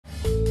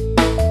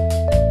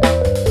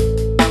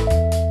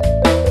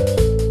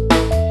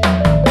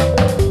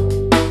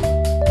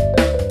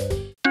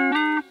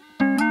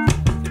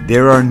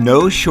There are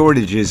no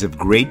shortages of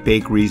great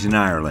bakeries in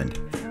Ireland,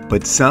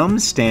 but some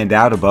stand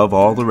out above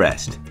all the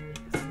rest.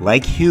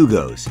 Like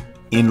Hugo's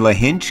in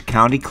Lahinch,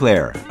 County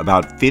Clare,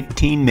 about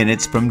 15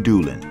 minutes from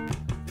Doolin.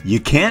 You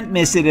can't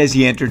miss it as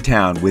you enter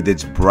town with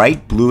its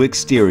bright blue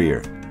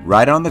exterior,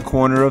 right on the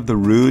corner of the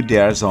Rue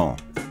d'Arzon.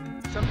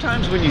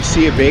 Sometimes when you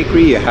see a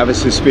bakery, you have a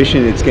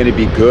suspicion it's going to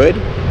be good.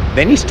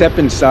 Then you step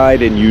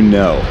inside and you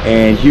know.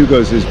 And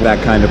Hugo's is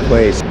that kind of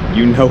place.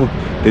 You know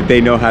that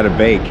they know how to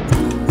bake.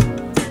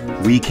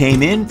 We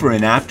came in for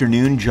an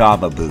afternoon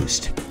Java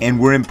boost and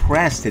were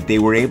impressed that they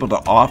were able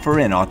to offer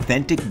an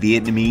authentic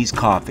Vietnamese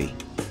coffee.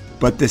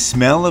 But the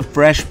smell of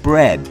fresh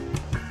bread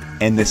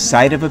and the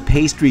sight of a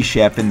pastry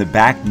chef in the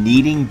back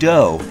kneading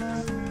dough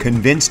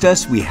convinced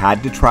us we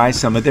had to try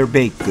some of their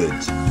baked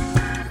goods.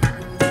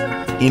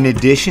 In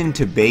addition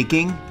to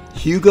baking,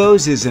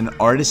 Hugo's is an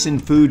artisan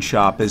food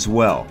shop as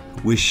well,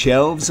 with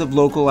shelves of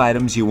local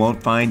items you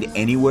won't find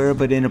anywhere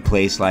but in a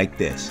place like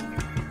this.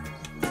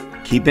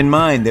 Keep in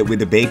mind that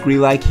with a bakery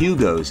like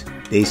Hugo's,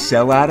 they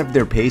sell out of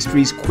their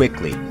pastries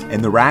quickly,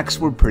 and the racks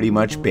were pretty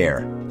much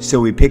bare. So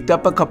we picked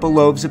up a couple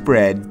loaves of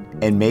bread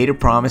and made a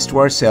promise to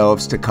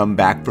ourselves to come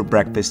back for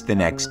breakfast the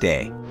next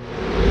day.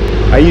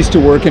 I used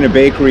to work in a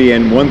bakery,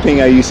 and one thing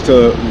I used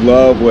to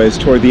love was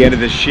toward the end of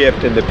the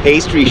shift and the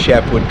pastry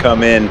chef would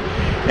come in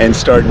and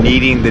start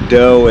kneading the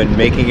dough and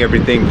making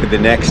everything for the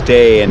next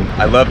day. And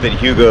I love that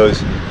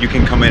Hugo's, you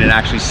can come in and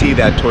actually see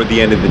that toward the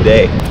end of the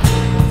day.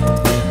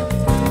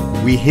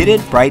 We hit it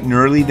bright and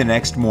early the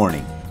next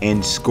morning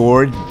and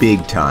scored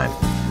big time.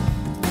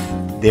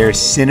 Their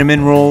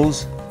cinnamon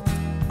rolls,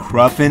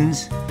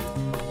 cruffins,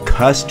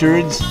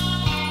 custards,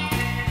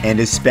 and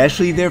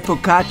especially their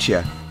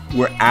focaccia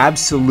were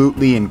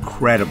absolutely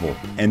incredible,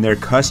 and their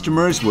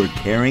customers were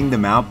carrying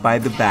them out by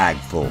the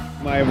bagful.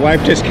 My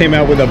wife just came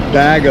out with a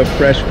bag of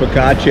fresh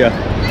focaccia,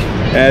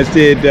 as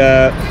did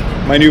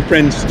my new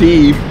friend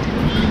Steve.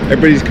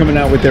 Everybody's coming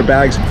out with their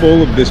bags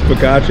full of this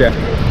focaccia.